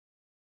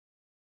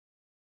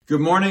Good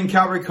morning,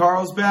 Calvary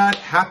Carlsbad.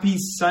 Happy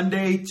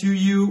Sunday to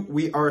you.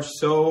 We are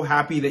so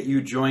happy that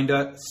you joined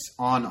us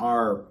on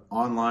our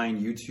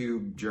online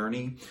YouTube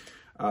journey.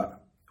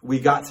 We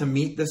got to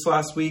meet this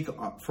last week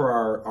for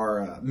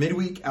our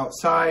midweek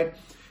outside,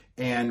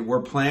 and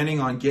we're planning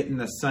on getting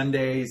the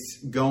Sundays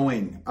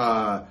going.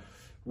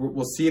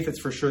 We'll see if it's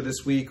for sure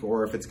this week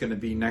or if it's going to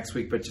be next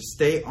week, but just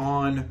stay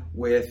on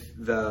with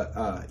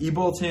the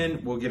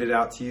e-bulletin. We'll get it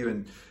out to you,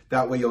 and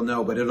that way you'll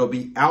know. But it'll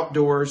be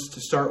outdoors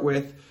to start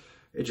with.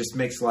 It just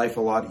makes life a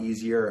lot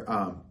easier.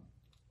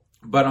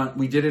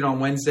 We did it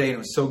on Wednesday, and it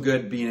was so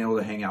good being able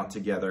to hang out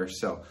together.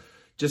 So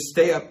just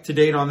stay up to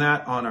date on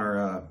that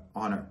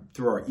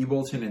through our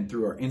e-bulletin and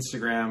through our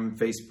Instagram,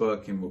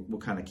 Facebook, and we'll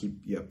kind of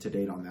keep you up to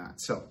date on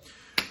that. So,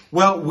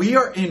 well, we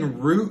are in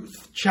Ruth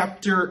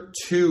chapter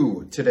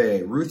 2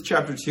 today. Ruth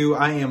chapter 2.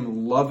 I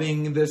am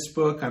loving this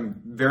book.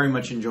 I'm very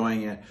much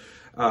enjoying it.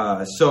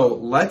 So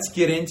let's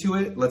get into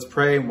it. Let's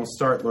pray, and we'll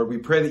start. Lord, we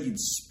pray that you'd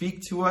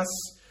speak to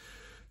us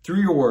through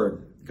your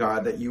word,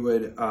 God, that you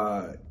would,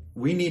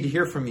 we need to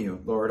hear from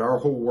you, Lord. Our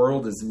whole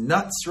world is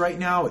nuts right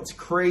now. It's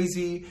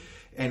crazy.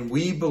 And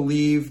we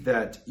believe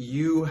that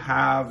you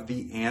have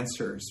the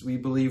answers. We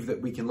believe that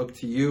we can look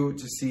to you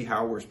to see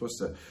how we're supposed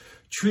to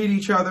treat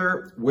each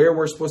other, where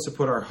we're supposed to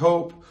put our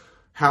hope,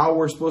 how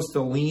we're supposed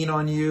to lean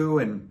on you,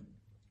 and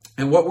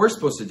what we're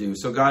supposed to do.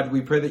 So God, we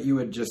pray that you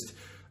would just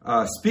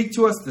speak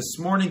to us this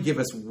morning, give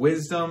us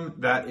wisdom.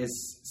 That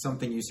is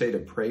something you say to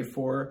pray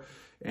for,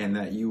 and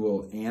that you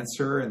will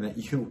answer, and that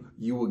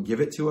you will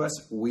give it to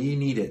us. We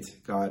need it,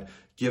 God.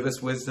 Give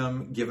us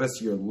wisdom, give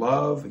us your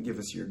love, give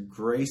us your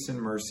grace and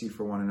mercy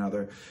for one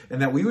another, and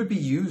that we would be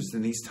used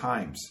in these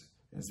times,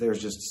 as they're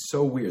just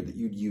so weird that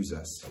you'd use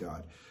us,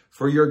 God.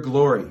 For your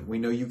glory, we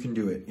know you can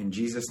do it. In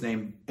Jesus'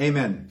 name,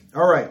 amen.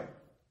 All right.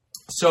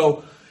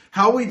 So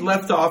how we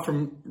left off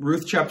from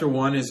Ruth chapter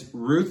 1 is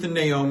Ruth and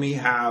Naomi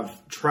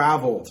have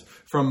traveled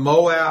from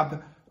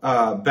Moab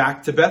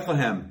back to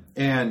Bethlehem,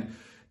 and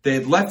they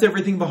had left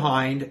everything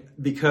behind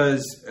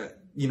because,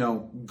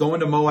 going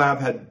to Moab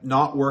had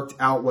not worked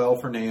out well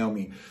for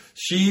Naomi.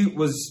 She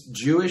was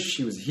Jewish,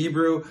 she was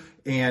Hebrew,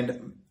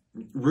 and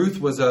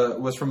Ruth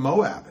was from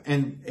Moab.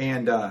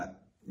 And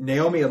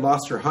Naomi had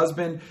lost her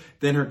husband.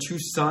 Then her two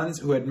sons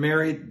who had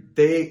married,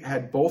 they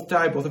had both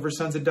died. Both of her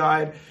sons had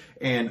died.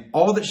 And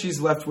all that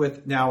she's left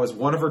with now is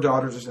one of her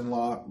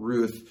daughters-in-law,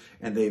 Ruth.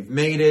 And they've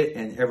made it,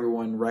 and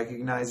everyone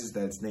recognizes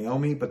that it's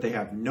Naomi, but they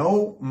have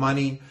no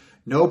money,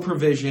 no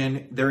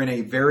provision. They're in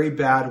a very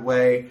bad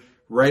way,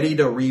 ready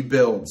to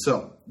rebuild.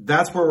 So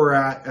that's where we're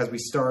at as we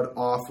start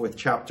off with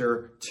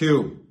chapter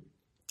 2.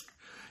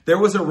 There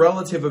was a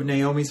relative of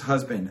Naomi's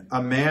husband,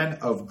 a man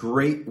of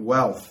great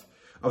wealth,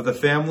 of the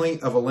family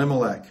of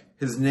Elimelech.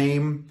 His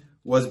name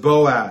was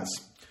Boaz.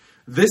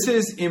 This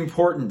is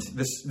important.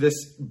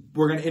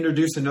 We're going to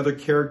introduce another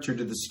character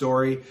to the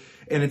story,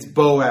 and it's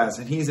Boaz,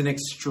 and he's an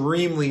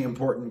extremely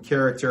important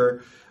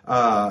character,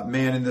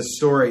 man in this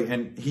story,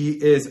 and he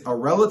is a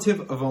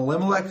relative of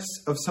Elimelech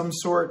of some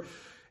sort.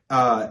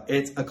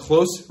 It's a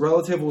close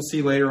relative, we'll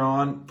see later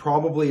on,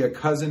 probably a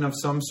cousin of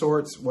some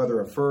sorts, whether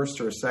a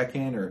first or a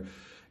second, or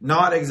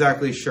not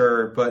exactly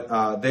sure,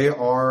 but they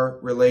are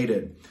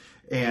related.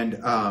 And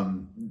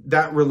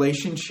that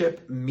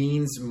relationship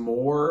means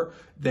more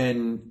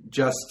than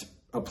just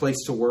a place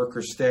to work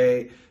or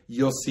stay.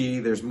 You'll see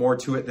there's more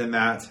to it than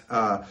that.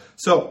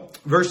 So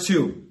verse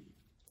 2.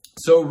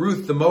 So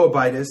Ruth the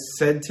Moabitess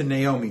said to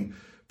Naomi,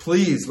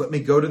 "Please let me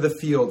go to the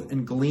field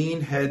and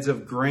glean heads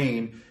of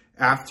grain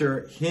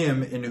after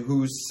him in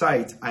whose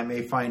sight I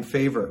may find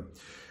favor."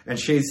 And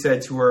she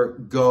said to her,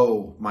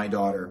 "Go, my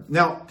daughter."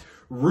 Now,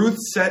 Ruth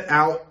set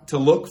out to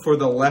look for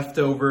the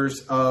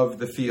leftovers of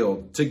the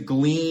field, to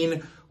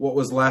glean what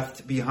was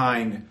left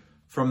behind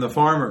from the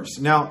farmers.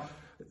 Now,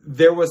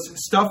 there was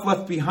stuff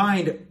left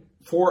behind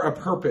for a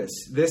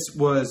purpose. This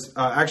was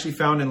actually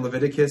found in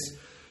Leviticus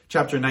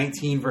chapter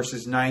 19,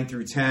 verses 9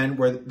 through 10,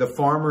 where the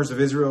farmers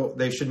of Israel,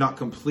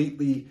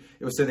 it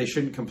was said they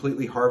shouldn't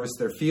completely harvest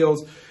their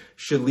fields,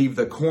 should leave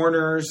the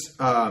corners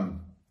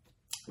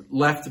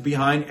left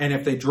behind, and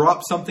if they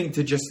drop something,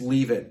 to just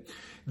leave it.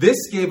 This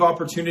gave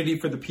opportunity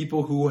for the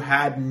people who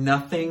had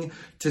nothing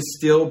to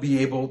still be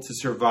able to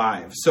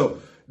survive. So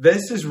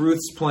this is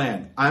Ruth's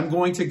plan. I'm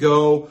going to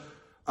go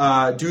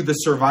do the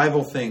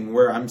survival thing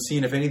where I'm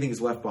seeing if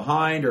anything's left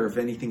behind or if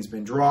anything's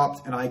been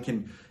dropped, and I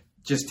can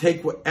just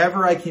take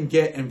whatever I can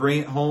get and bring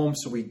it home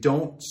so we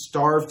don't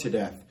starve to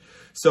death.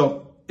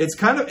 So it's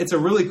a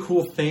really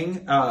cool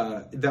thing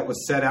that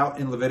was set out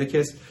in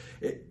Leviticus.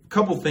 A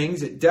couple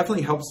things. It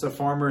definitely helps the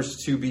farmers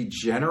to be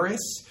generous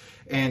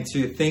and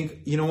to think,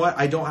 you know what,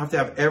 I don't have to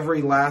have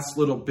every last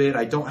little bit.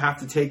 I don't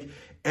have to take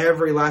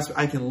every last,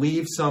 I can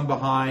leave some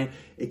behind.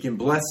 It can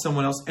bless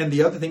someone else. And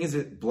the other thing is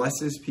it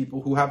blesses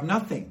people who have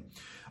nothing.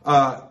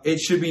 It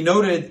should be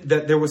noted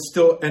that there was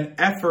still an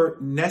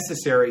effort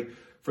necessary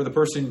for the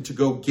person to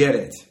go get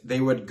it. They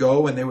would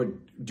go and they would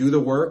do the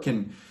work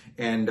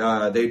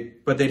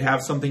but they'd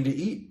have something to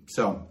eat.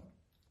 So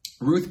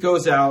Ruth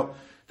goes out.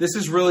 This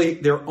is really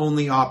their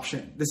only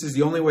option. This is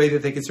the only way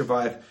that they could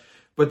survive.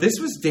 But this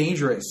was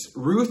dangerous.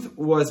 Ruth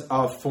was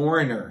a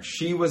foreigner.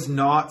 She's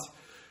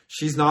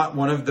not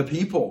one of the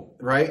people,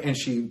 right? And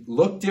she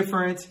looked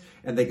different,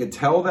 and they could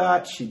tell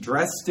that. She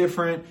dressed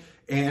different.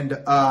 And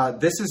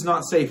this is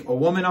not safe. A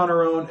woman on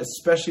her own,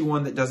 especially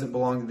one that doesn't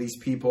belong to these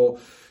people.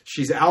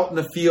 She's out in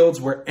the fields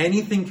where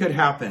anything could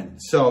happen.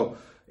 So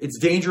it's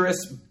dangerous,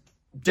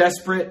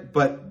 desperate,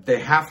 but they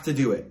have to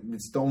do it.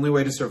 It's the only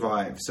way to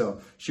survive.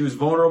 So she was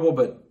vulnerable,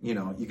 but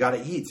you got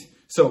to eat.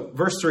 So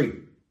verse 3.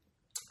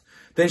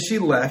 Then she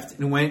left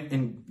and went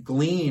and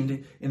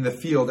gleaned in the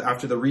field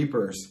after the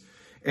reapers.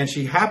 And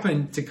she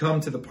happened to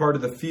come to the part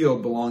of the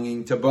field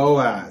belonging to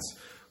Boaz,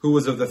 who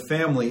was of the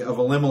family of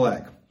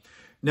Elimelech.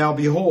 Now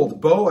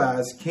behold,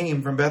 Boaz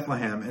came from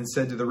Bethlehem and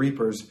said to the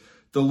reapers,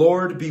 "The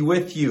Lord be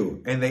with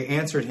you." And they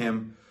answered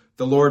him,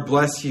 "The Lord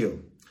bless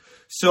you."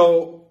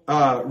 So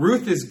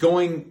Ruth is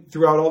going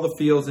throughout all the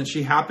fields, and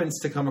she happens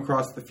to come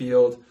across the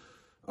field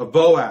of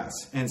Boaz.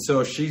 And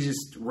so she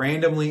just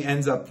randomly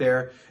ends up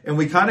there. And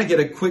we kind of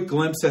get a quick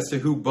glimpse as to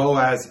who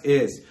Boaz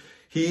is.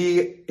 He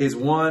is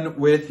one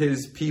with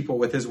his people,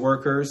 with his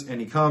workers, and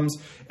he comes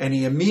and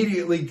he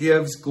immediately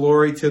gives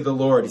glory to the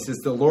Lord. He says,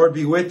 "The Lord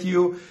be with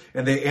you."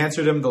 And they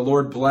answered him, "The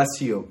Lord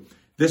bless you."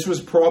 This was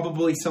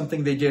probably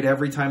something they did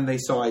every time they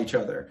saw each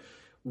other.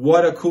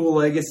 What a cool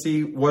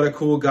legacy. What a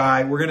cool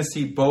guy. We're going to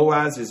see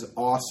Boaz is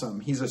awesome.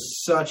 He's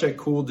such a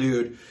cool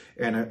dude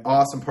and an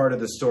awesome part of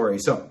the story.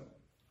 So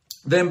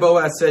then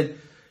Boaz said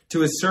to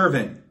his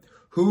servant,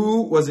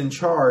 who was in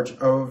charge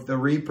of the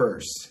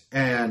reapers,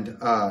 and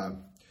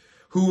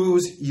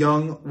whose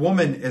young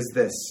woman is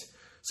this?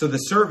 So the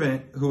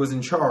servant who was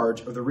in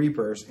charge of the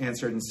reapers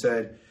answered and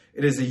said,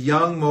 "It is a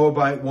young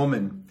Moabite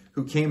woman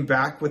who came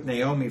back with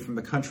Naomi from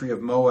the country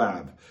of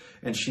Moab.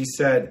 And she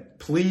said,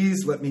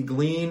 'Please let me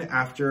glean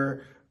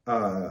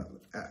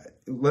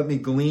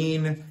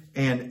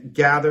and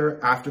gather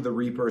after the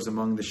reapers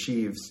among the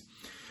sheaves.'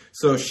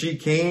 So she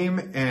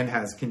came and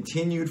has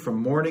continued from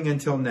morning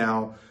until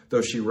now,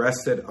 though she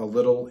rested a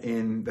little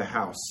in the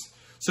house."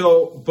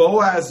 So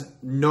Boaz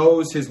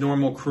knows his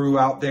normal crew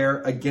out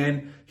there.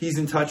 Again, he's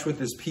in touch with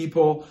his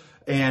people,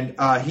 and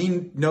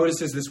he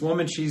notices this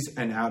woman. She's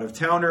an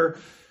out-of-towner.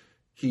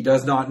 He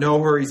does not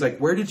know her. He's like,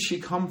 where did she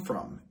come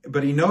from?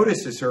 But he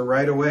notices her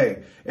right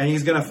away. And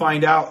he's going to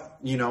find out,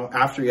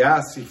 after he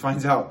asks, he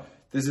finds out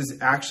this is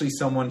actually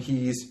someone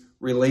he's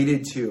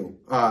related to.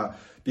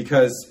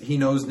 Because he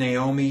knows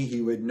Naomi. He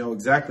would know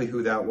exactly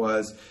who that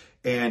was.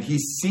 And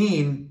he's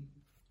seen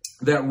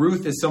that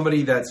Ruth is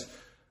somebody that's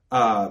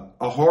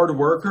a hard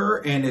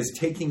worker and is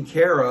taking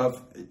care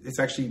of, it's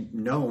actually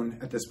known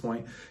at this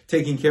point,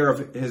 taking care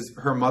of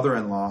her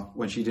mother-in-law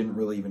when she didn't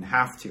really even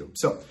have to.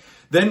 So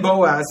then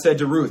Boaz said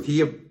to Ruth,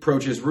 he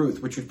approaches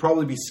Ruth, which would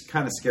probably be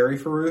kind of scary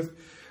for Ruth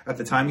at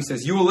the time. He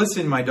says, "You will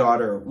listen, my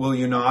daughter, will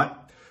you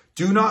not?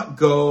 Do not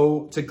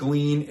go to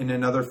glean in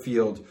another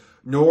field,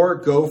 nor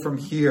go from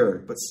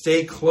here, but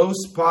stay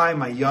close by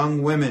my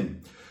young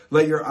women.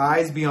 Let your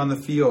eyes be on the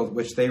field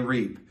which they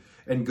reap,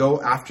 and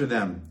go after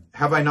them.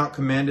 Have I not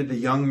commanded the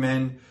young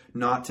men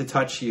not to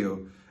touch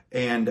you?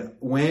 And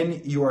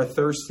when you are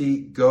thirsty,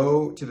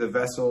 go to the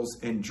vessels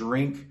and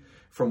drink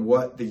from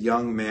what the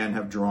young men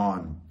have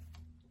drawn."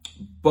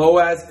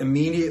 Boaz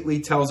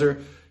immediately tells her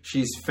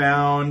she's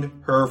found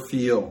her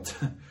field.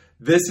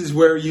 This is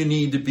where you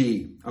need to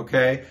be,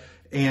 okay?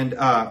 And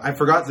I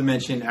forgot to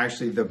mention,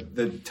 actually,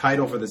 the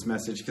title for this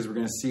message, because we're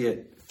going to see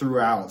it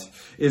throughout,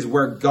 is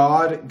 "Where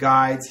God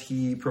Guides,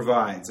 He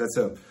Provides." That's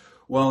a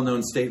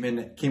well-known statement.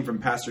 It came from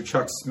Pastor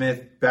Chuck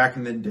Smith back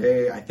in the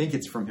day. I think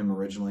it's from him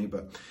originally,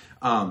 but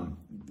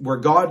where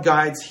God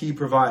guides, He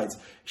provides.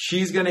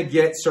 She's going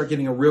to start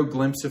getting a real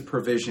glimpse of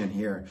provision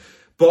here.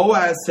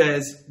 Boaz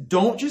says,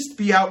 don't just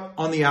be out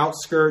on the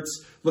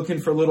outskirts looking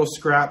for little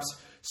scraps.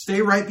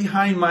 Stay right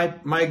behind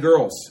my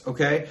girls,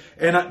 okay?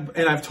 And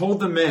I've told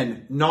the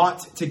men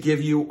not to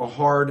give you a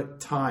hard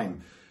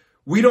time.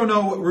 We don't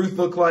know what Ruth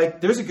looked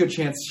like. There's a good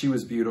chance she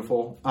was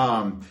beautiful,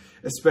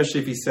 especially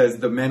if he says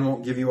the men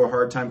won't give you a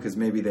hard time, because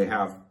maybe they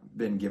have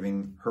been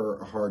giving her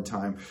a hard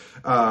time,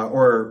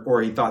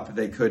 or he thought that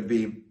they could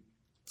be.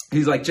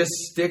 He's like, just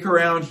stick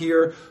around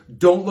here.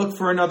 Don't look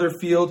for another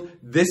field.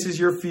 This is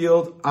your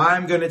field.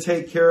 I'm going to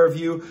take care of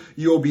you.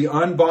 You'll be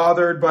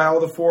unbothered by all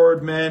the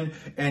forward men,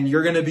 and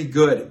you're going to be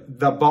good.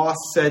 The boss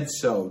said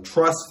so.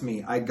 Trust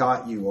me. I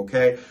got you.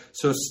 Okay.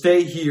 So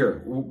stay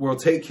here. We'll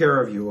take care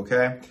of you.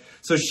 Okay.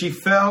 So she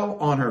fell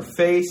on her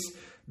face,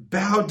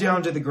 bowed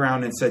down to the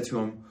ground, and said to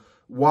him,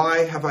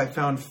 "Why have I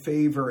found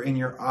favor in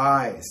your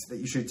eyes that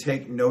you should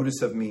take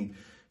notice of me,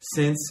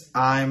 since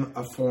I'm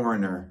a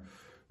foreigner?"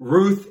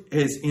 Ruth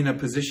is in a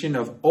position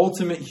of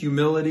ultimate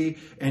humility,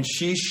 and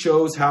she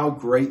shows how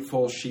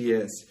grateful she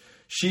is.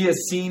 She has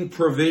seen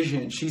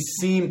provision. She's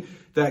seen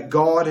that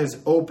God has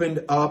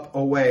opened up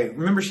a way.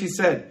 Remember, she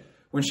said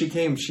when she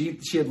came, she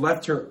had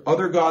left her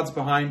other gods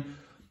behind.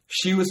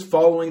 She was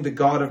following the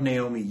God of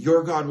Naomi.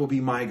 Your God will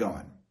be my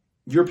God.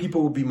 Your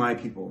people will be my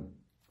people.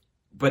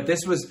 But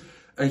this was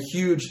a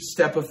huge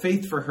step of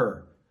faith for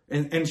her.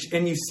 And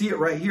you see it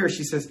right here.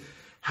 She says,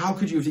 "How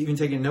could you have even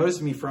taken notice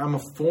of me, for I'm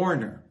a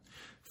foreigner?"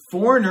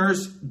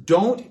 foreigners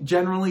don't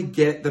generally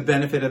get the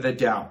benefit of the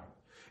doubt.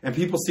 And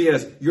people see it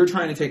as, you're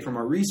trying to take from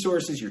our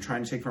resources, you're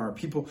trying to take from our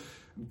people.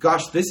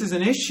 Gosh, this is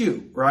an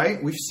issue,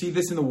 right? We see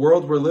this in the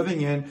world we're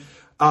living in.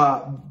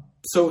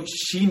 So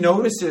she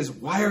notices,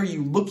 why are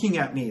you looking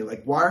at me?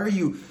 Like, why do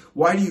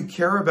you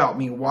care about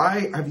me?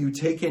 Why have you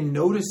taken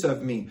notice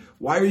of me?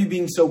 Why are you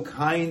being so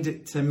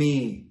kind to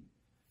me?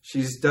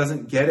 She just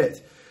doesn't get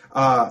it.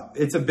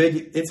 It's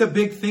a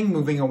big thing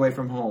moving away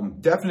from home,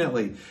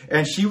 definitely.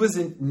 And she was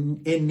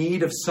in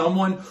need of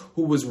someone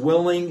who was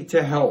willing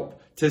to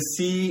help, to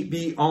see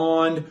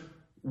beyond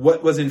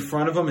what was in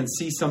front of him and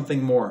see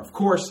something more. Of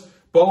course,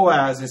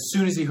 Boaz, as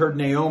soon as he heard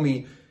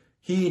Naomi,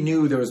 he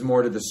knew there was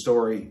more to the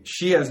story.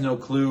 She has no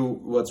clue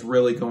what's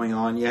really going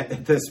on yet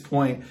at this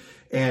point.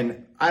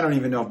 And I don't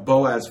even know if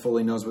Boaz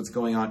fully knows what's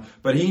going on,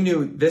 but he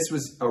knew this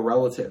was a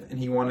relative and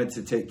he wanted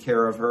to take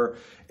care of her.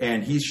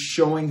 And he's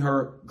showing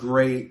her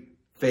great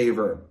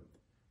favor.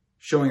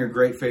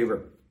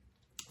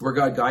 Where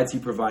God guides, he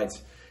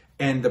provides.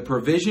 And the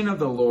provision of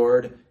the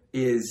Lord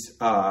is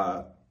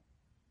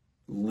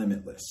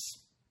limitless.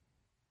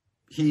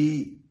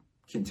 He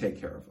can take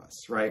care of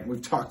us, right?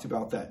 We've talked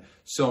about that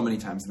so many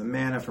times. The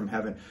manna from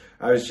heaven.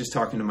 I was just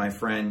talking to my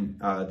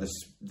friend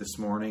this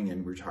morning,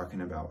 and we're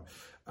talking about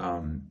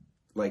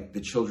like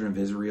the children of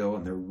Israel,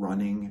 and they're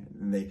running,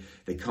 and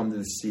they come to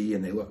the sea,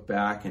 and they look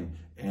back, and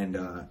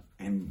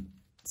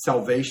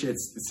salvation. It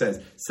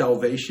says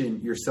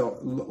salvation.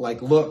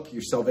 Look,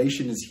 your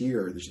salvation is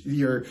here.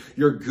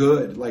 You're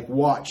good. Like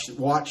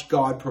watch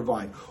God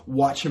provide.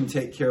 Watch Him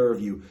take care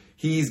of you.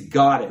 He's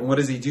got it. And what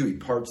does He do? He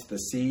parts the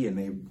sea, and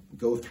they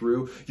go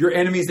through. Your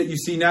enemies that you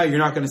see now, you're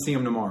not going to see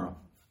them tomorrow.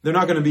 They're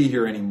not going to be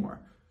here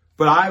anymore.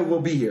 But I will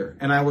be here,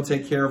 and I will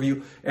take care of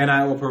you, and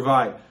I will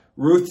provide.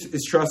 Ruth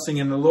is trusting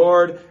in the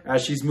Lord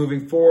as she's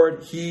moving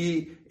forward.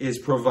 He is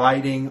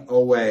providing a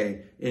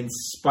way in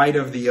spite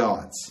of the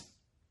odds.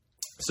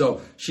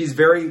 So she's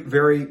very,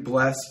 very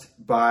blessed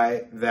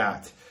by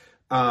that.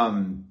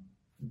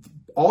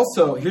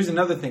 Also, here's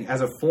another thing. As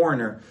a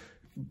foreigner,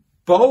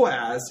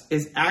 Boaz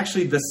is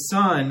actually the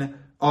son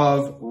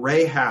of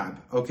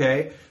Rahab.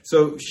 Okay,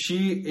 so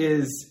she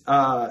is.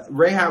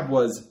 Rahab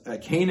was a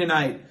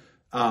Canaanite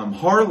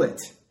harlot.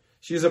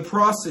 She was a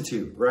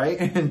prostitute, right?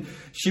 And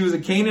she was a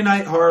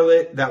Canaanite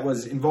harlot that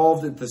was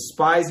involved with the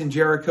spies in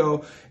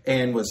Jericho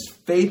and was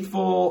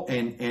faithful.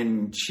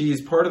 And she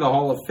is part of the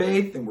Hall of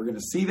Faith, and we're going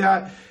to see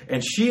that.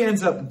 And she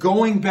ends up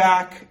going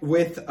back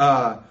with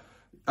the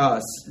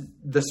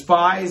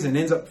spies and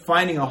ends up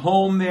finding a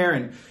home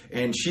there.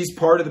 And she's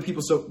part of the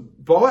people. So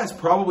Boaz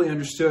probably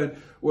understood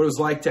what it was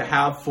like to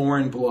have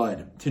foreign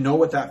blood, to know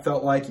what that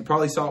felt like. He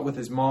probably saw it with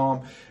his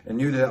mom and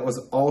knew that was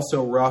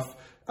also rough.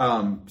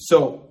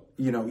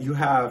 You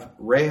have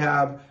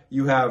Rahab,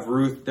 you have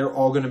Ruth. They're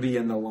all going to be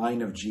in the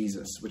line of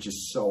Jesus, which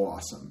is so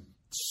awesome.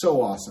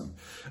 So awesome.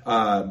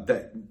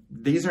 That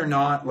these are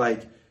not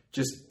like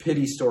just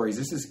pity stories.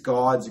 This is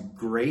God's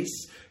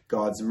grace,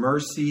 God's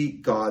mercy,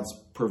 God's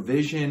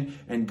provision,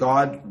 and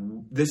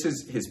this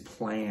is His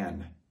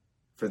plan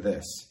for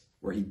this.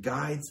 Where He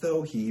guides,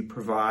 though, He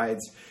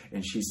provides,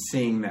 and she's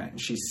seeing that.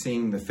 And she's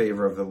seeing the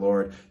favor of the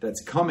Lord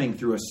that's coming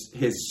through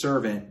His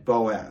servant,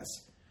 Boaz.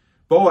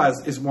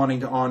 Boaz is wanting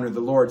to honor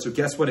the Lord. So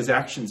guess what his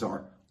actions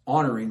are?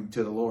 Honoring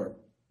to the Lord.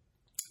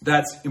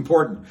 That's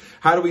important.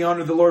 How do we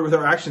honor the Lord with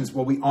our actions?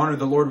 Well, we honor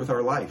the Lord with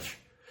our life.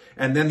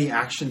 And then the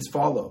actions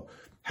follow.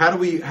 How do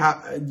we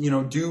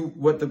do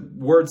what the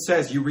Word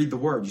says? You read the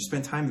Word. You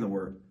spend time in the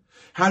Word.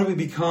 How do we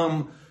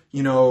become,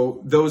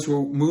 those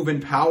who move in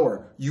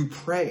power? You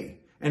pray.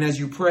 And as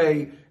you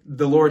pray,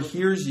 the Lord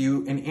hears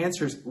you and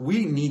answers.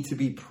 We need to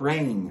be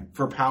praying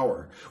for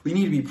power. We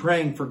need to be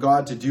praying for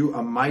God to do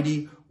a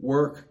mighty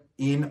work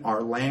in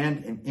our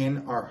land and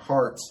in our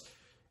hearts.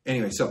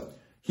 Anyway, so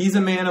he's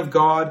a man of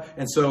God,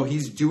 and so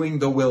he's doing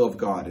the will of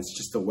God. It's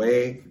just the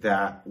way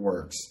that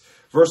works.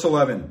 Verse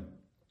 11,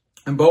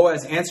 and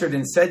Boaz answered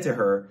and said to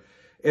her,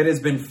 "It has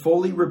been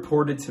fully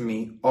reported to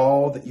me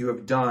all that you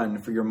have done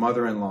for your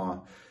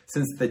mother-in-law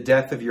since the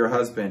death of your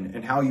husband,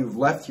 and how you've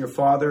left your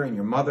father and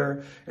your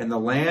mother and the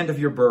land of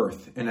your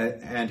birth,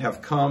 and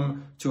have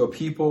come to a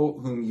people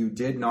whom you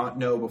did not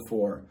know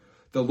before.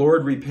 The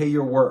Lord repay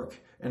your work,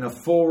 and a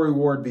full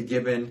reward be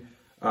given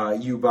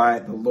you by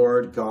the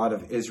Lord God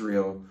of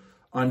Israel,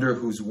 under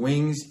whose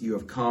wings you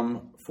have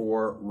come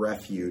for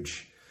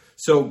refuge."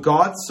 So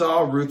God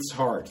saw Ruth's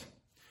heart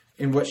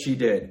in what she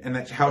did, and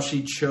that's how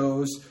she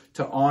chose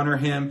to honor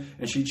him,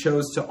 and she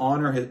chose to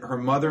honor her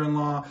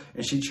mother-in-law,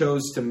 and she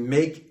chose to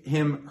make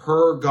him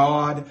her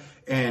God,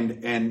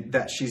 and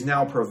that she's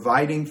now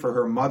providing for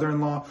her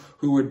mother-in-law,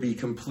 who would be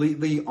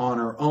completely on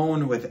her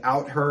own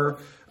without her,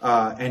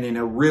 and in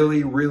a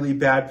really, really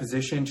bad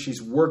position.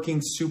 She's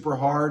working super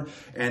hard,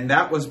 and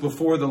that was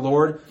before the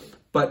Lord.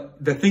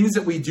 But the things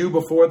that we do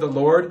before the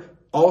Lord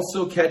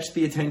also catch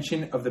the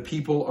attention of the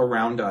people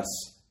around us.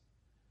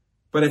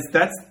 But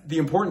that's the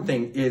important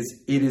thing,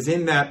 is it is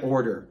in that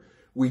order.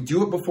 We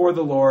do it before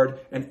the Lord,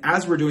 and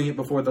as we're doing it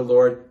before the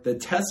Lord, the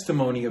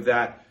testimony of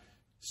that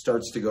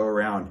starts to go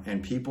around,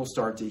 and people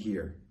start to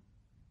hear.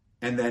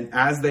 And then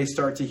as they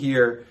start to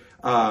hear,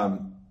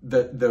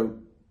 the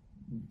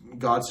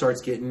God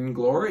starts getting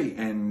glory,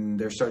 and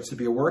there starts to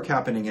be a work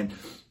happening. And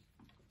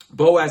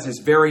Boaz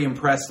is very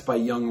impressed by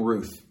young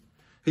Ruth.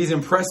 He's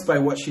impressed by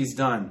what she's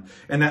done,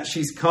 and that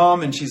she's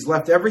come and she's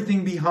left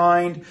everything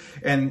behind,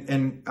 and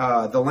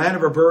the land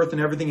of her birth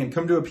and everything, and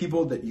come to a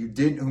people that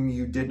whom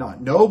you did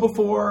not know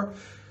before.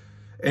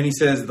 And he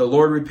says, "The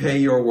Lord repay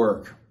your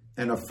work,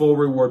 and a full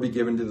reward be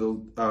given to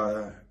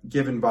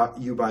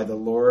you by the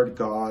Lord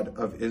God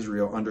of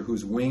Israel, under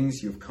whose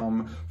wings you've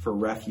come for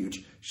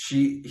refuge."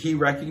 He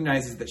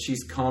recognizes that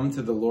she's come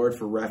to the Lord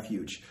for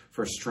refuge,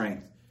 for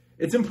strength.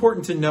 It's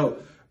important to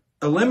note,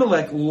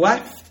 Elimelech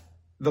left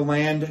the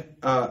land,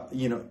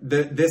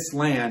 this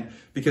land,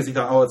 because he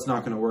thought, oh, it's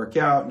not going to work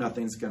out.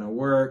 Nothing's going to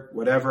work,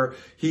 whatever.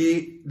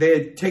 They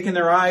had taken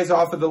their eyes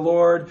off of the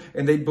Lord,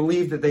 and they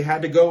believed that they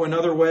had to go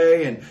another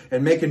way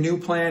and make a new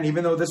plan,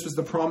 even though this was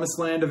the promised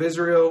land of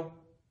Israel.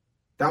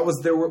 That was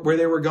where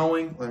they were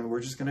going. Like, we're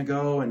just going to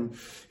go and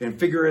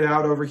figure it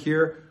out over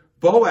here.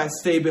 Boaz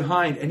stayed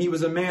behind, and he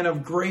was a man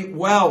of great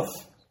wealth.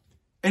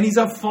 And he's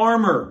a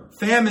farmer.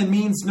 Famine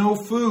means no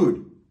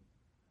food.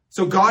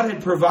 So God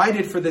had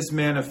provided for this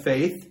man of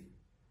faith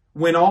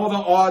when all the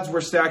odds were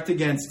stacked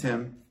against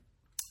him.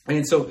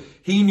 And so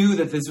he knew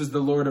that this was the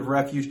Lord of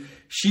refuge.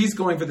 She's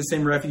going for the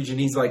same refuge. And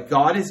he's like,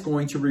 God is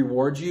going to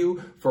reward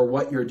you for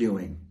what you're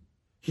doing.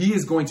 He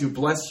is going to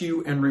bless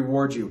you and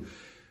reward you.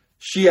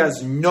 She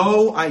has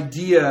no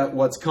idea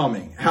what's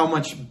coming, how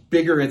much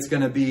bigger it's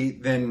going to be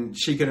than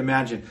she could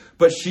imagine.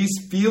 But she's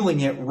feeling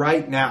it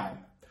right now.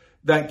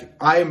 Like,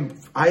 I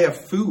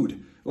have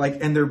food.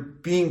 And they're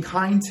being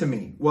kind to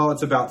me. Well,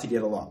 it's about to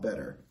get a lot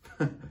better.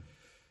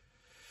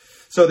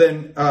 So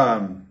then,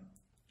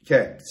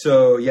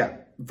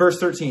 verse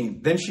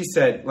 13. Then she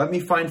said, "Let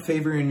me find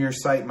favor in your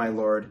sight, my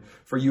Lord,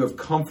 for you have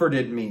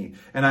comforted me,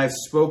 and I have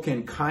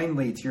spoken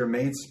kindly to your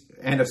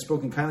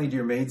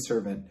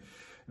maidservant,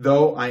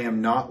 though I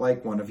am not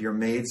like one of your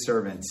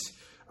maidservants."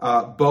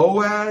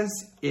 Boaz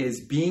is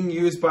being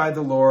used by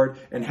the Lord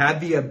and had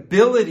the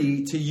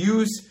ability to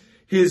use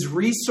his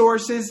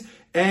resources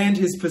and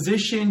his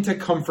position to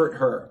comfort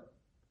her.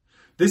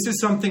 This is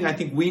something I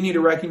think we need to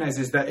recognize,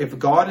 is that if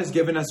God has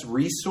given us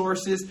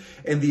resources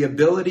and the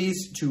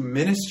abilities to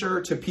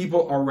minister to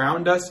people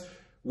around us,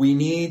 we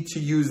need to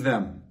use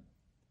them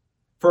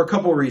for a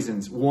couple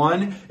reasons.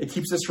 One, it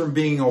keeps us from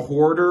being a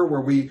hoarder where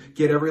we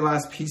get every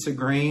last piece of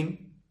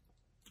grain.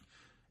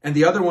 And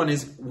the other one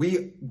is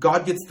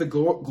God gets the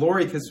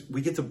glory because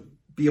we get to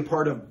be a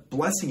part of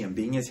blessing him,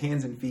 being his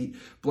hands and feet,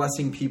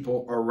 blessing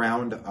people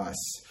around us.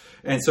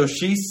 And so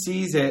she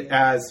sees it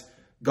as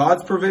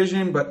God's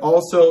provision, but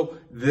also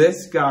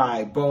this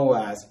guy,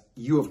 Boaz,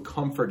 you have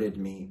comforted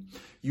me.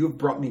 You have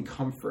brought me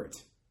comfort.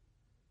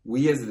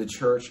 We as the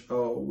church,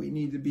 we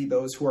need to be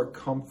those who are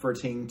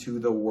comforting to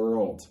the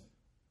world.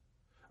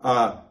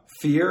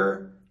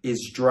 Fear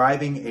is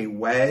driving a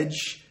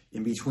wedge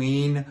in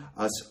between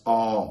us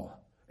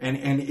all.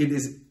 And it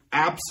is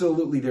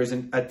absolutely, there's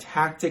a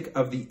tactic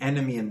of the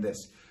enemy in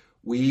this.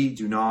 We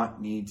do not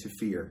need to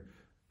fear.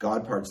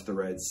 God parts the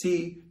Red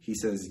Sea. He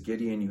says,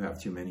 Gideon, you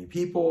have too many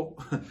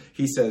people.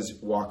 He says,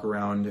 walk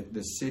around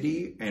the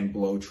city and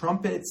blow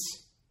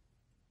trumpets.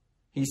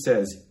 He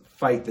says,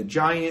 fight the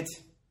giant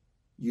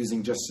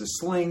using just a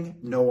sling,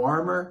 no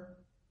armor.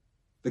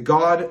 The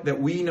God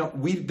that we know,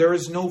 there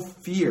is no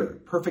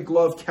fear. Perfect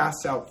love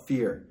casts out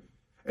fear.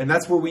 And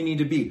that's where we need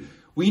to be.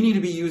 We need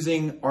to be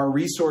using our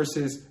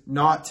resources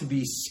not to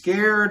be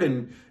scared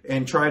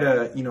and try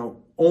to,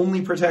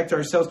 only protect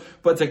ourselves,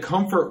 but to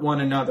comfort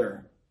one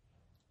another.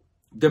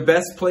 The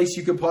best place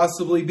you could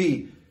possibly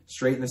be,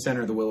 straight in the center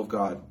of the will of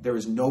God. There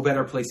is no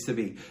better place to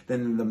be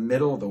than in the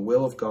middle of the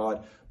will of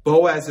God.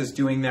 Boaz is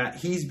doing that.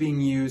 He's being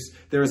used.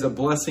 There is a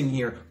blessing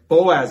here.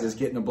 Boaz is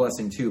getting a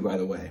blessing too, by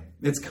the way.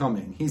 It's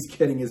coming. He's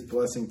getting his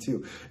blessing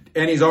too.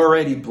 And he's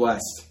already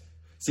blessed.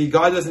 See,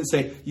 God doesn't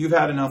say, you've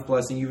had enough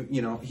blessing.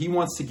 He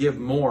wants to give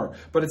more.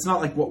 But it's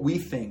not like what we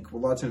think. A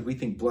lot of times we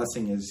think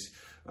blessing is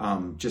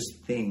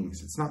just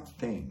things. It's not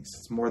things.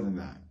 It's more than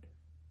that.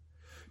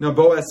 Now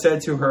Boaz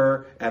said to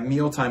her at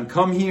mealtime,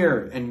 come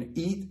here and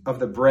eat of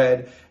the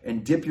bread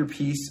and dip your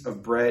piece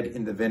of bread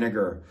in the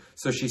vinegar.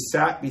 So she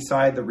sat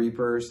beside the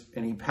reapers,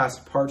 and he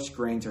passed parched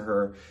grain to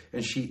her,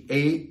 and she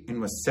ate and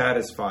was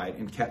satisfied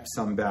and kept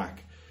some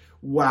back.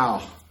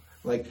 Wow.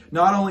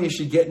 Not only is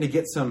she getting to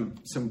get some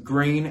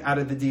grain out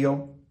of the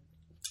deal,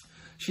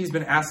 she's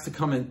been asked to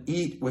come and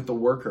eat with the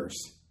workers.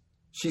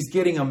 She's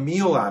getting a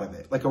meal out of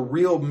it, like a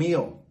real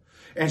meal.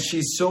 And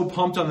she's so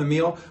pumped on the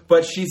meal,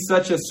 but she's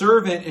such a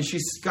servant, and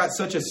she's got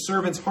such a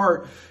servant's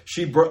heart.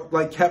 She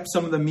kept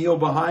some of the meal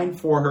behind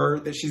for her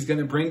that she's going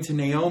to bring to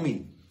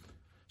Naomi.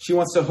 She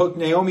wants to hook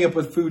Naomi up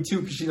with food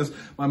too, because she knows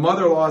my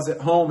mother-in-law is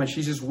at home, and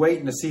she's just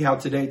waiting to see how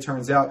today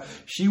turns out.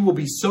 She will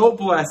be so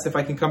blessed if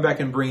I can come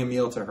back and bring a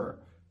meal to her.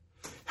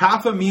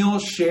 Half a meal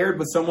shared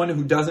with someone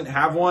who doesn't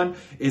have one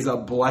is a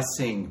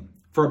blessing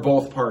for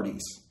both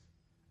parties.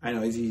 I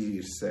know it's easy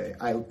to say.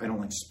 I don't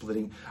like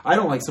splitting. I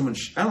don't like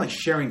I don't like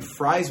sharing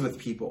fries with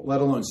people,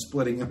 let alone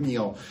splitting a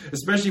meal,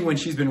 especially when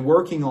she's been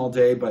working all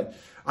day. But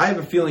I have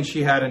a feeling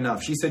she had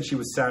enough. She said she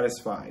was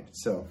satisfied.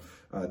 So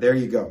there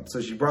you go.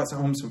 So she brought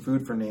home some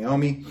food for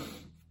Naomi.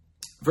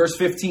 Verse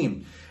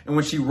 15. And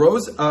when she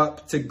rose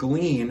up to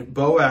glean,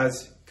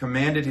 Boaz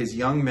commanded his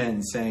young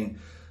men, saying,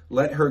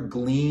 let her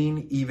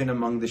glean even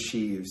among the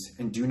sheaves,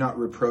 and do not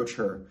reproach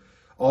her.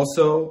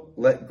 Also,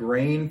 let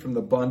grain from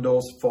the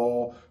bundles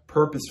fall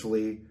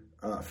purposefully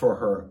for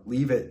her.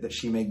 Leave it that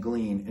she may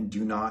glean, and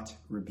do not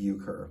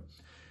rebuke her.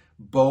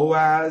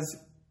 Boaz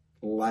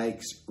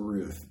likes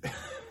Ruth.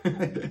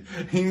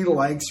 He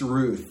likes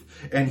Ruth,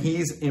 and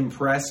he's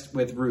impressed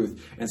with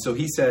Ruth. And so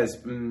he says,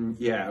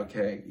 yeah.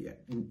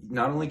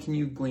 Not only can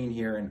you glean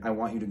here, and I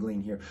want you to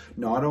glean here.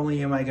 Not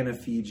only am I going to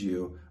feed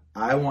you,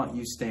 I want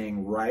you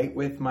staying right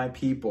with my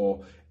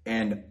people,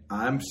 and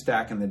I'm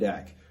stacking the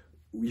deck.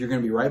 You're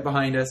going to be right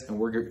behind us, and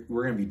we're going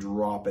to be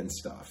dropping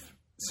stuff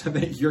so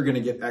that you're going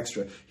to get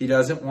extra. He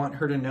doesn't want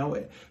her to know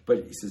it,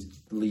 but he says,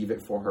 leave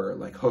it for her.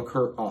 Like, hook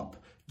her up.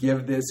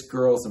 Give this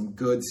girl some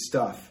good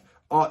stuff.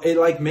 It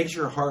like makes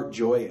your heart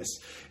joyous.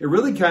 It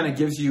really kind of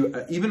gives you,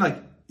 even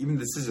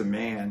this is a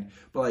man,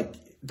 but like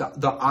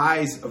the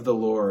eyes of the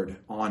Lord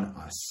on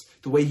us,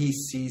 the way he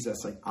sees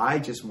us, like, I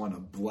just want to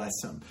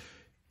bless him.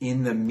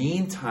 In the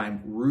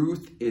meantime,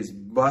 Ruth is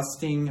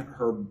busting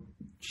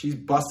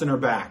her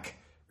back.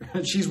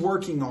 She's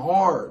working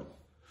hard.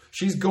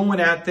 She's going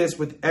at this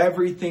with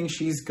everything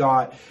she's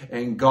got,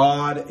 and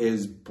God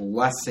is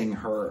blessing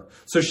her.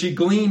 So she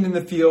gleaned in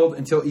the field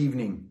until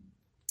evening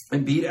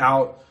and beat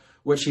out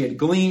what she had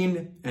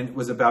gleaned, and it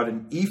was about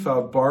an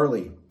ephah of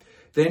barley.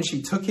 Then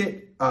she took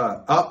it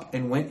up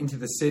and went into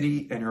the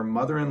city, and her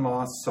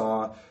mother-in-law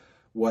saw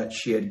what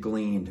she had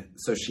gleaned.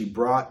 So she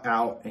brought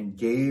out and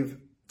gave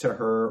to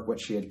her what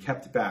she had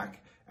kept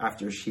back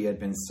after she had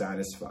been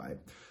satisfied.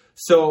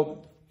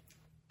 So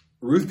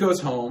Ruth goes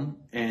home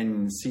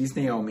and sees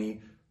Naomi,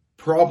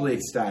 probably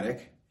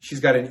ecstatic. She's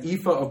got an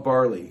ephah of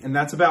barley, and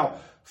that's about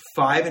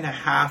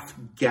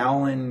 5.5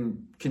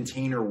 gallon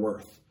container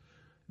worth.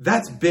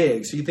 That's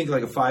big. So you think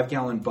like a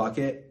 5-gallon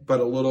bucket,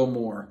 but a little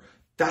more.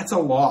 That's a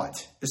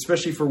lot,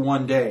 especially for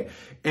one day.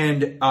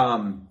 And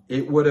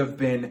it would have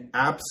been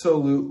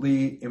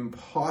absolutely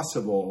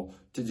impossible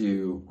to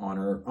do on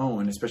her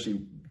own,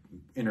 especially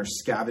in her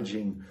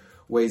scavenging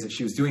ways that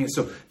she was doing it.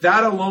 So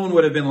that alone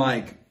would have been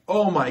like,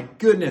 oh my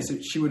goodness,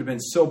 she would have been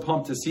so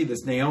pumped to see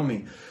this,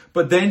 Naomi.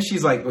 But then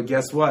she's like, well,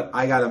 guess what?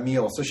 I got a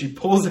meal. So she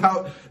pulls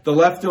out the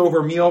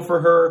leftover meal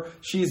for her.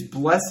 She's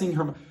blessing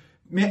her.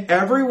 Man,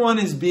 everyone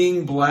is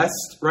being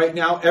blessed right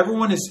now.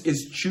 Everyone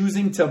is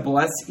choosing to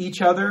bless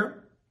each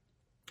other.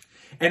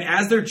 And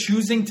as they're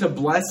choosing to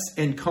bless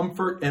and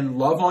comfort and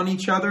love on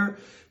each other,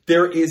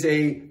 there is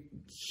a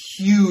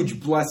huge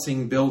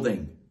blessing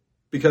building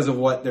because of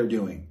what they're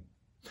doing.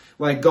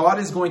 Like, God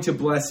is going to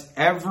bless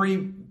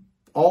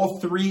all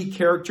three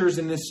characters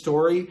in this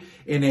story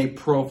in a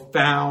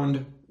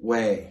profound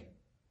way.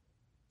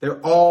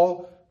 They're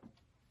all,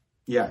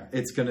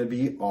 it's going to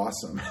be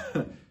awesome.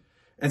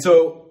 And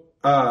so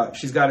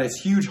she's got this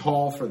huge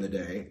haul for the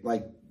day,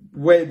 like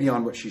way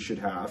beyond what she should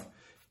have.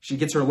 She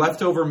gets her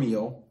leftover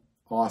meal.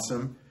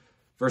 Awesome.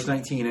 Verse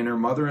 19, and her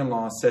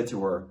mother-in-law said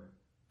to her,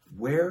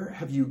 where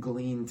have you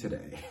gleaned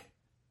today?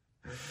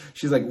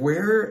 She's like,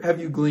 where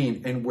have you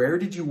gleaned, and where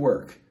did you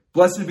work?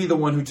 Blessed be the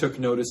one who took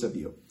notice of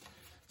you.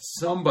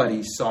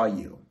 Somebody saw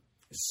you.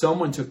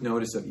 Someone took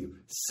notice of you.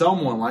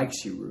 Someone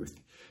likes you, Ruth,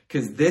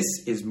 because this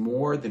is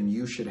more than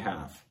you should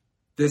have.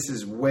 This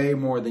is way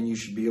more than you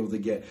should be able to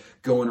get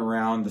going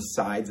around the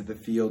sides of the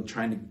field,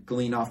 trying to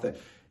glean off the,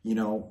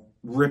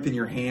 ripping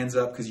your hands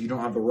up because you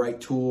don't have the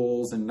right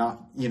tools and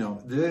not,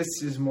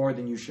 this is more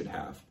than you should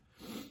have.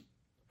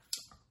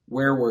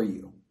 Where were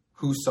you?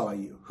 Who saw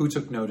you? Who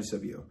took notice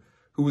of you?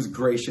 Who was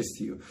gracious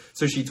to you?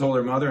 So she told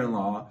her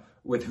mother-in-law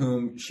with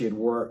whom she had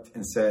worked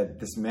and said,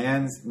 this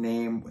man's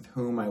name with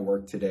whom I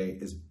work today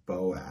is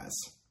Boaz.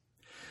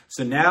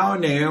 So now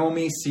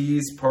Naomi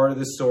sees part of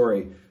the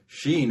story.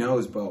 She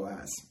knows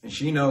Boaz, and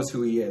she knows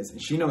who he is, and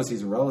she knows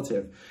he's a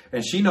relative,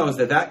 and she knows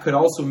that could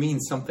also mean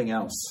something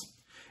else.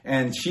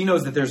 And she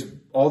knows that there's,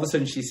 all of a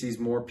sudden she sees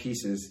more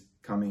pieces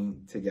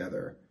coming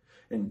together.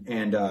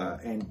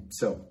 And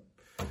so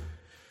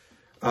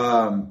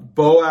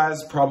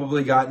Boaz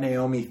probably got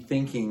Naomi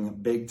thinking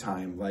big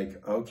time,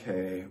 like,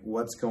 okay,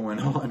 what's going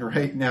on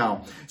right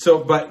now?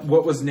 So, but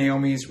what was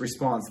Naomi's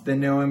response? Then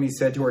Naomi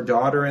said to her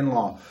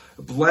daughter-in-law,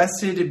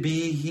 blessed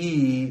be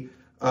he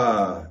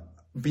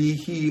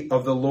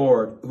of the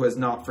Lord, who has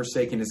not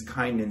forsaken his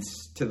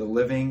kindness to the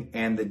living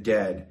and the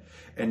dead.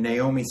 And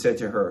Naomi said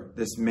to her,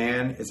 this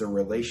man is a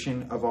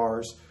relation of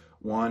ours,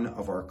 one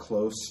of our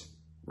close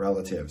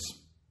relatives.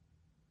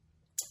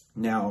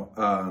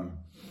 Now,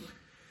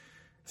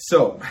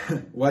 so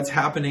what's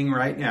happening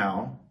right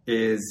now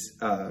is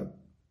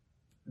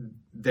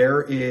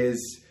there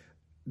is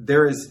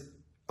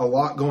a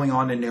lot going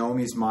on in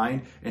Naomi's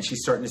mind, and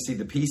she's starting to see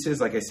the pieces,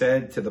 like I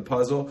said, to the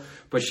puzzle,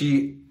 but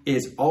she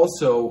is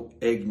also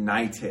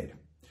ignited.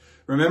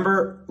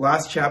 Remember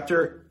last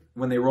chapter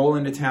when they roll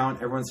into town,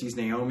 everyone sees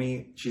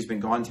Naomi. She's been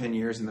gone 10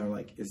 years and they're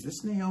like, is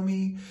this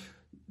Naomi?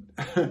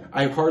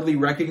 I hardly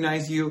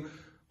recognize you.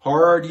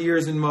 Hard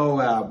years in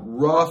Moab,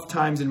 rough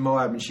times in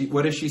Moab. And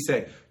what does she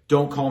say?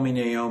 Don't call me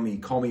Naomi,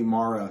 call me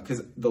Mara,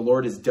 because the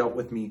Lord has dealt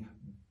with me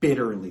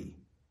bitterly.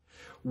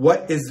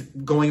 What is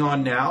going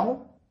on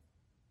now?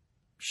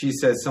 She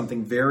says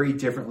something very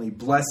differently.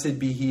 Blessed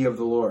be he of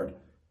the Lord,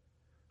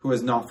 who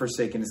has not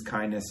forsaken his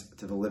kindness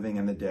to the living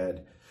and the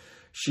dead.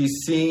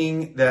 She's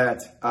seeing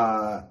that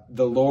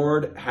the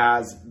Lord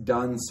has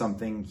done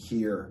something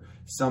here,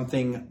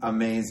 something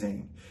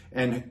amazing.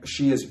 And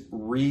she is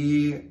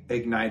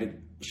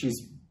reignited.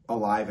 She's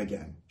alive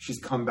again. She's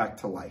come back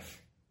to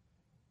life.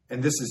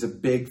 And this is a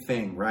big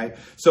thing, right?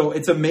 So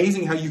it's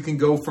amazing how you can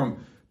go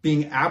from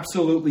being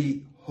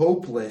absolutely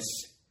hopeless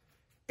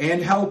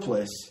and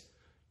helpless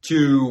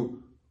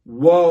to,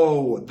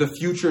 whoa, the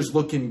future's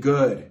looking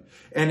good.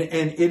 And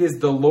it is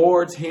the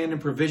Lord's hand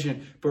and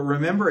provision. But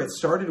remember, it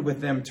started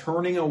with them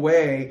turning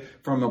away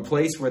from a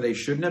place where they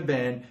shouldn't have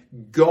been,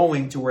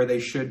 going to where they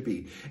should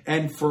be.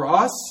 And for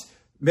us,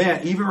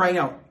 man, even right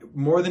now,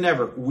 more than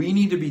ever, we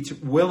need to be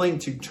willing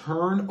to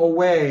turn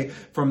away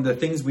from the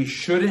things we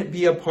shouldn't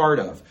be a part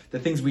of, the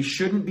things we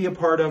shouldn't be a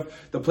part of,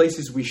 the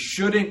places we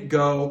shouldn't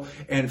go,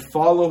 and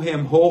follow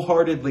him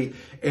wholeheartedly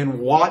and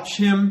watch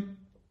him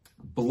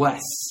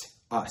bless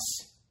us.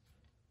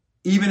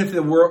 Even if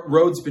the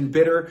road's been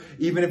bitter,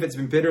 even if it's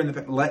been bitter in the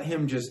past, let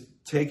him just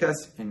take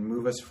us and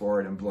move us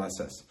forward and bless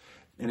us.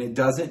 And it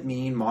doesn't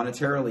mean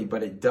monetarily,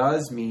 but it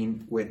does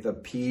mean with the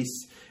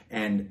peace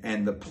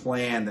and the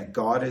plan that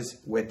God is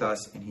with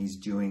us and he's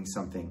doing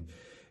something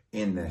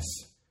in this.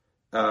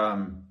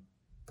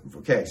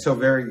 Okay, so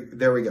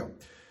there we go.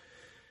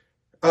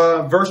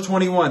 Verse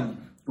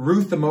 21,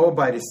 Ruth the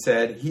Moabitess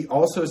said, he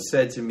also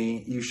said to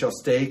me, you shall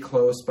stay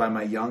close by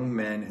my young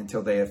men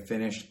until they have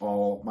finished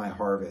all my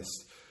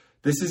harvest.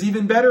 This is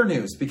even better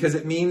news because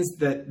it means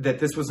that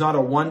this was not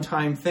a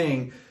one-time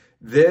thing.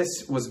 This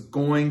was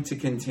going to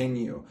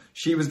continue.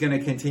 She was going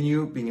to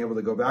continue being able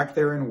to go back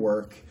there and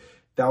work.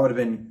 That would have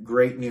been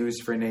great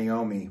news for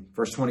Naomi.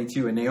 Verse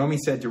 22, and Naomi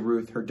said to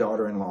Ruth, her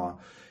daughter-in-law,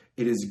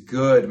 it is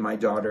good, my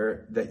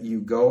daughter, that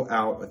you go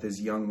out with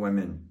his young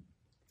women,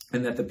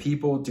 and that the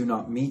people do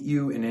not meet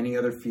you in any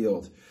other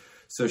field.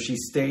 So she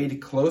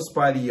stayed close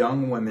by the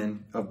young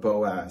women of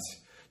Boaz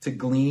to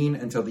glean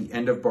until the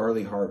end of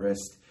barley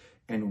harvest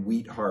and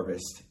wheat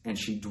harvest, and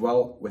she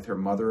dwelt with her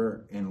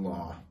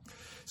mother-in-law.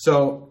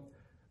 So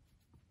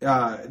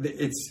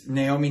it's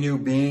Naomi knew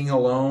being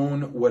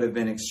alone would have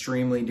been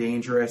extremely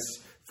dangerous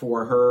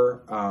for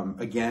her,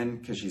 again,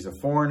 because she's a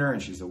foreigner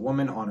and she's a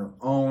woman on her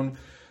own.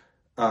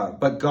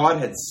 But God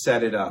had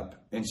set it up.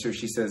 And so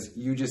she says,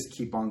 you just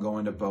keep on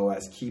going to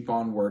Boaz, keep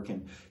on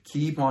working,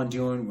 keep on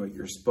doing what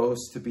you're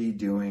supposed to be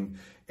doing.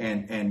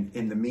 And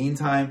in the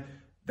meantime,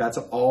 that's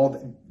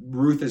all.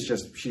 Ruth is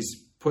just,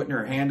 she's putting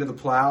her hand to the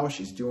plow.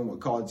 She's doing what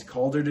God's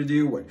called her to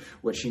do,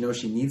 what she knows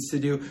she needs to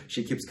do.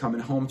 She keeps coming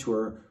home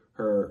to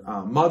her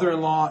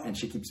mother-in-law, and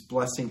she keeps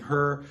blessing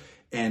her.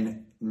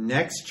 And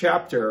next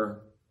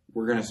chapter,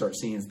 we're going to start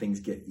seeing things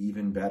get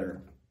even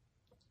better.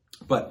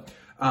 But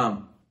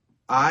I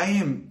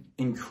am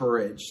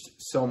encouraged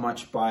so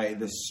much by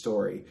this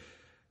story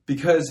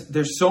because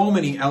there's so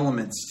many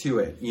elements to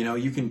it. You know,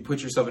 you can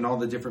put yourself in all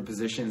the different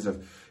positions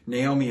of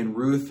Naomi and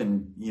Ruth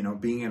and, you know,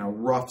 being in a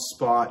rough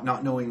spot,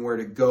 not knowing where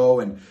to go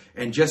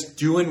and just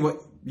doing what,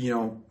 you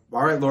know,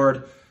 all right,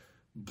 Lord,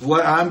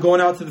 I'm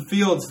going out to the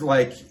fields.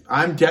 Like,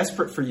 I'm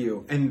desperate for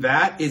you. And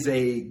that is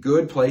a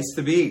good place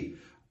to be.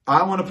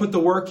 I want to put the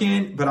work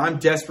in, but I'm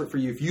desperate for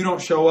you. If you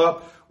don't show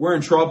up, we're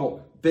in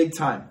trouble big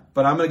time.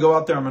 But I'm going to go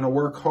out there. I'm going to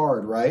work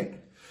hard, right?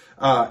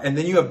 And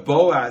then you have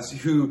Boaz,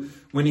 who,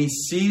 when he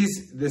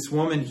sees this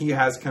woman, he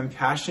has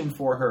compassion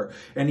for her.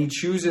 And he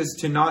chooses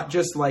to not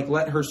just like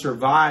let her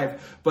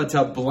survive, but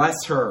to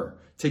bless her,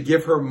 to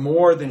give her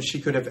more than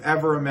she could have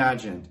ever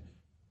imagined.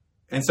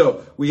 And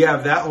so we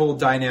have that whole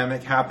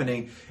dynamic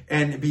happening.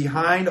 And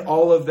behind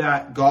all of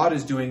that, God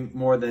is doing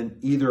more than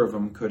either of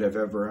them could have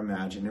ever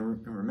imagined.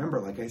 And remember,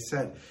 like I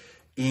said,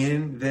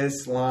 in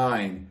this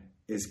line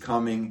is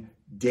coming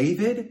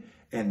David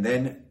and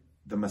then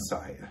the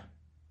Messiah.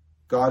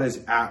 God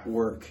is at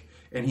work,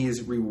 and he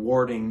is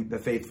rewarding the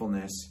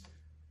faithfulness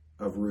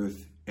of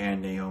Ruth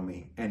and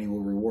Naomi, and he will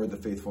reward the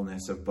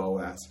faithfulness of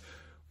Boaz.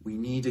 We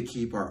need to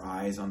keep our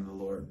eyes on the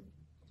Lord.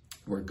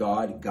 Where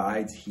God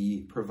guides,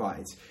 he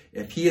provides.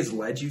 If he has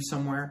led you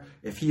somewhere,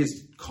 if he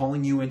is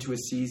calling you into a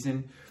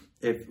season,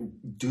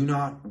 do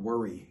not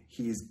worry.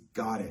 He's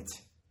got it.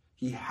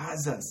 He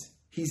has us.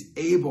 He's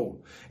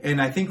able.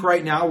 And I think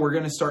right now we're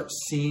going to start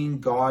seeing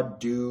God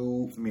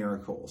do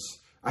miracles.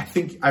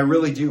 I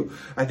really do.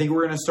 I think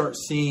we're going to start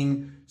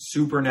seeing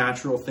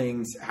supernatural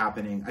things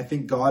happening. I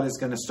think God is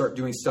going to start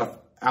doing stuff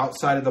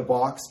outside of the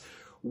box.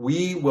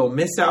 We will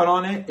miss out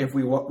on it if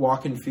we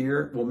walk in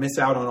fear. We'll miss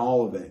out on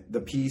all of it,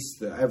 the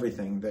peace,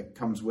 everything that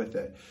comes with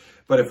it.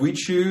 But if we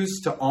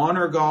choose to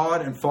honor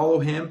God and follow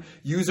him,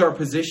 use our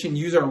position,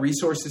 use our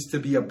resources to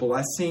be a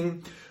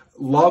blessing,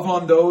 love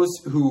on those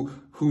who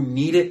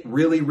need it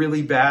really,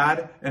 really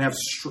bad and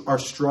are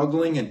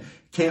struggling and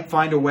can't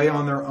find a way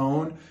on their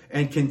own,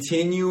 and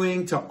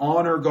continuing to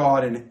honor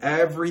God in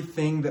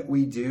everything that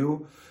we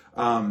do.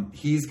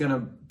 He's going to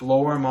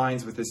blow our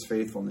minds with his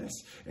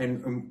faithfulness,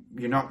 and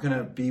you're not going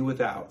to be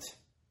without.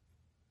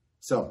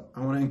 So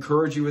I want to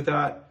encourage you with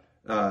that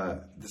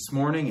this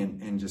morning,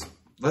 and just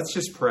let's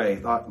just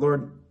pray.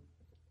 Lord,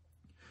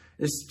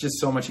 there's just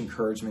so much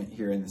encouragement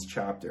here in this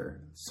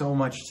chapter. So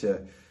much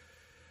to,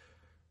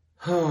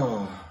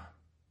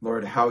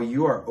 Lord, how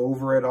you are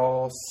over it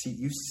all.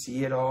 You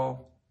see it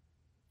all.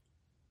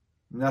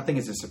 Nothing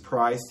is a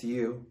surprise to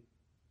you.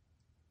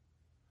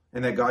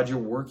 And that, God, you're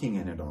working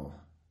in it all.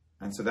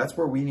 And so that's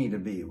where we need to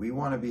be. We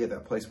want to be at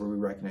that place where we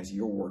recognize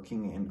you're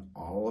working in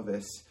all of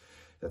this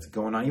that's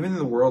going on. Even in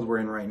the world we're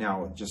in right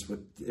now,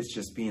 it's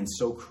just being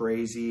so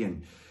crazy,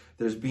 and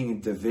there's being a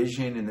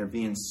division, and there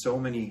being so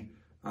many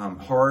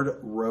hard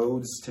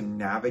roads to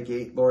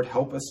navigate. Lord,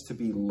 help us to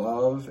be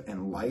love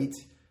and light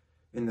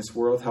in this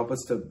world. Help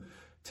us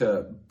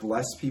to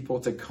bless people,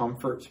 to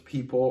comfort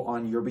people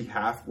on your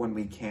behalf when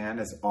we can,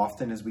 as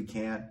often as we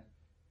can.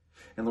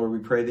 And Lord, we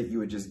pray that you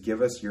would just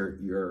give us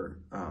your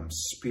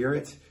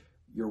spirit,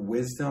 your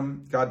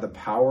wisdom, God, the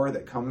power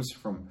that comes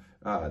from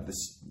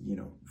this,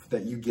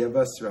 that you give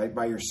us, right,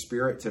 by your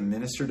spirit to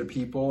minister to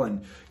people.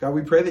 And God,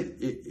 we pray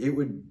that it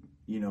would,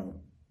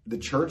 the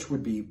church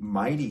would be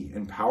mighty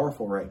and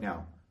powerful right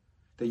now,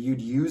 that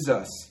you'd use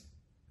us,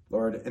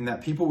 Lord, and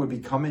that people would be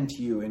coming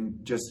to you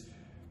and just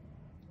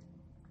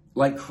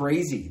like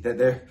crazy, that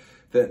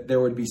there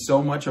would be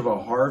so much of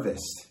a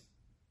harvest,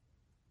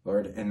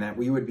 Lord, and that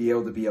we would be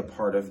able to be a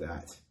part of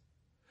that.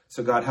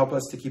 So God, help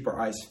us to keep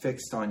our eyes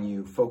fixed on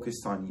you,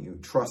 focused on you,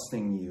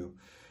 trusting you,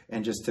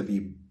 and just to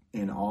be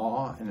in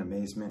awe and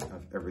amazement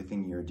of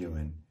everything you're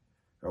doing.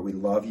 Lord, we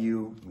love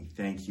you. We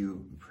thank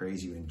you. We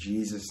praise you in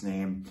Jesus'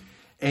 name.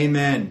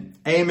 Amen.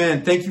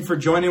 Amen. Thank you for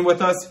joining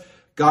with us.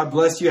 God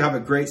bless you. Have a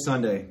great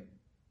Sunday.